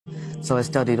So I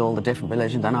studied all the different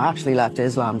religions, and I actually left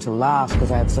Islam till last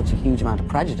because I had such a huge amount of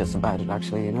prejudice about it,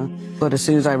 actually, you know. But as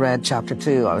soon as I read chapter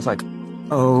 2, I was like,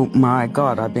 oh my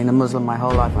God, I've been a Muslim my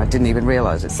whole life and I didn't even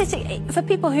realise it. For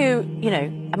people who, you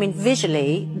know, I mean,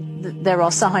 visually, there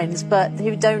are signs, but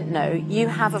who don't know, you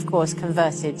have, of course,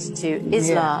 converted to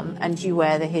Islam and you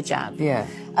wear the hijab. Yeah.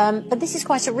 But this is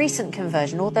quite a recent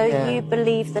conversion, although you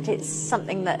believe that it's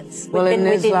something that's been within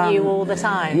Islam, you all the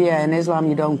time. Yeah, in Islam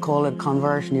you don't call it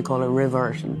conversion, you call it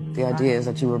reversion. The idea is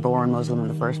that you were born Muslim in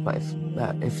the first place.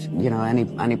 That if, you know,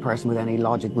 any person with any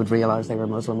logic would realise they were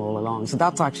Muslim all along. So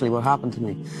that's actually what happened to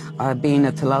me. I've been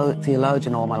a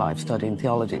theologian all my life, studying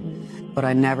theology. But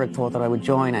I never thought that I would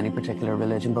join any particular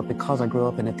religion, but because I grew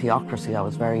up in a theocracy, I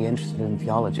was very interested in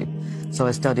theology. So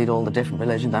I studied all the different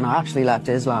religions, and I actually left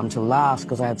Islam till last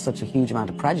because I had such a huge amount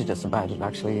of prejudice about it,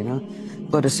 actually, you know.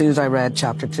 But as soon as I read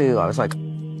chapter 2, I was like,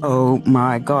 oh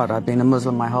my God, I've been a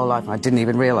Muslim my whole life and I didn't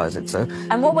even realise it. So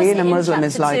and what was being it a Muslim in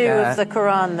is like of the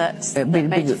Quran that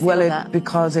made you feel that?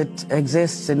 Because it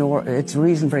exists its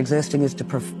reason for existing is to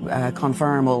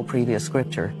confirm all previous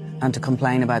scripture and to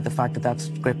complain about the fact that that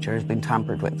scripture has been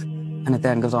tampered with. And it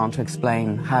then goes on to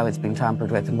explain how it's been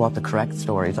tampered with and what the correct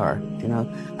stories are, you know.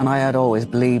 And I had always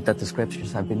believed that the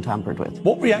scriptures had been tampered with.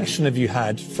 What reaction have you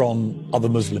had from other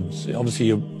Muslims? Obviously,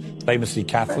 you're famously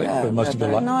Catholic for most of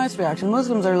your life. Nice reaction.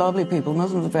 Muslims are lovely people.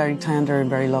 Muslims are very tender and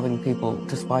very loving people,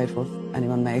 despite what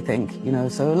anyone may think, you know.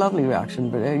 So a lovely reaction.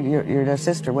 But you're their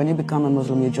sister. When you become a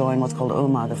Muslim, you join what's called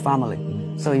Ummah, the family.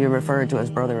 So you're referred to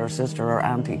as brother or sister or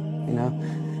auntie, you know.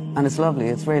 And it's lovely.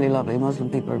 It's really lovely.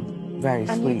 Muslim people are very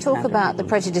sweet. And you talk about the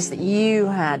prejudice that you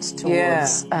had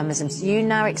towards Muslims. Do you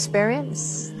now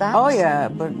experience that? Oh yeah,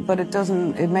 but it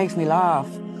doesn't. It makes me laugh.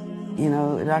 You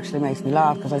know, it actually makes me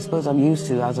laugh because I suppose I'm used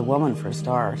to, as a woman for a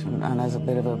start, and as a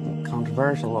bit of a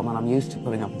controversial woman, I'm used to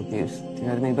putting up with abuse. Do you know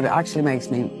what I mean? But it actually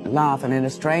makes me laugh, and in a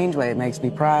strange way, it makes me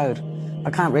proud. I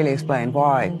can't really explain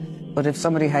why. But if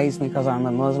somebody hates me because I'm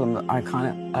a Muslim, I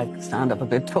stand up a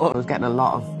bit tall. I was getting a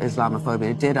lot of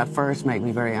Islamophobia. It did at first make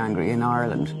me very angry in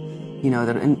Ireland. You know,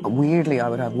 weirdly I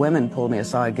would have women pull me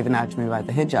aside, giving out to me about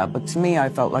the hijab. But to me, I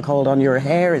felt like, hold on, your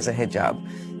hair is a hijab.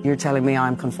 You're telling me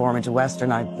I'm conforming to Western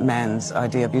men's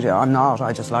idea of beauty. I'm not.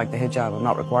 I just like the hijab. I'm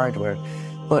not required to wear it.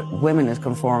 But women is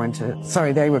conforming to,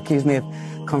 they were accusing me of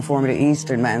conforming to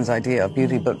Eastern men's idea of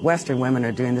beauty, but Western women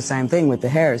are doing the same thing with the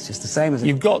hair. It's just the same as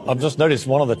I've just noticed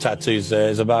one of the tattoos there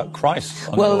is about Christ.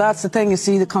 Well, that's the thing. You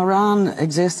see, the Quran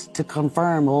exists to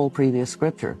confirm all previous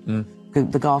scripture,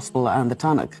 the Gospel and the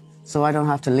Tanakh. So I don't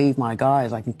have to leave my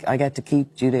guise. I get to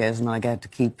keep Judaism and I get to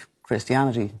keep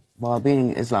Christianity while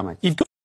being Islamic.